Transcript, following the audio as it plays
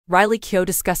Riley Keough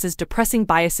discusses depressing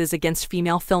biases against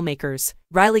female filmmakers.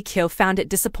 Riley Keough found it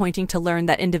disappointing to learn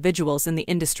that individuals in the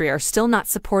industry are still not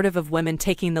supportive of women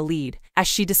taking the lead, as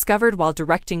she discovered while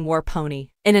directing War Pony.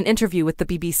 In an interview with the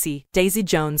BBC, Daisy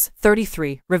Jones,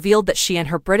 33, revealed that she and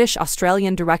her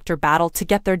British-Australian director battled to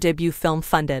get their debut film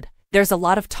funded. There's a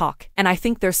lot of talk, and I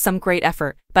think there's some great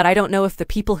effort, but I don't know if the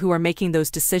people who are making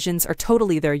those decisions are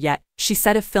totally there yet, she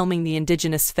said of filming the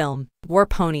Indigenous film. War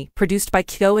Pony, produced by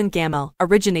Keough and Gamel,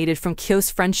 originated from Keough's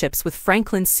friendships with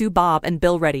Franklin Sue Bob and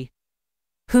Bill Reddy,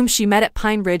 whom she met at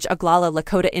Pine Ridge Oglala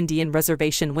Lakota Indian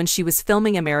Reservation when she was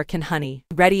filming American Honey.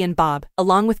 Reddy and Bob,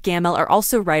 along with Gamel, are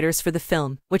also writers for the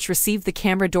film, which received the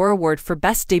Camera d'Or Award for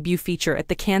Best Debut Feature at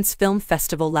the Cannes Film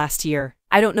Festival last year.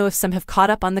 I don't know if some have caught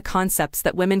up on the concepts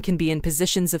that women can be in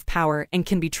positions of power and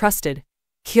can be trusted,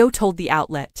 Keough told the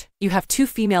outlet. You have two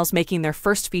females making their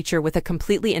first feature with a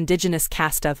completely indigenous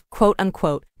cast of,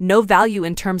 quote-unquote, no value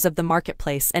in terms of the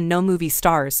marketplace and no movie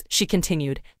stars, she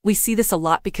continued. We see this a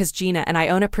lot because Gina and I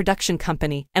own a production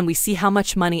company, and we see how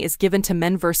much money is given to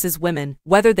men versus women,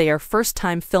 whether they are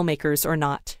first-time filmmakers or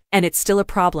not. And it's still a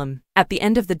problem. At the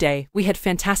end of the day, we had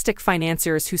fantastic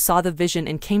financiers who saw the vision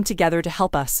and came together to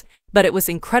help us, but it was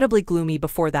incredibly gloomy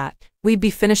before that. We'd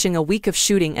be finishing a week of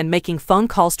shooting and making phone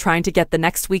calls trying to get the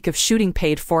next week of shooting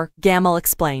paid for, Gamel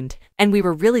explained. And we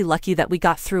were really lucky that we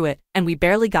got through it, and we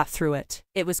barely got through it.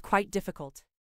 It was quite difficult.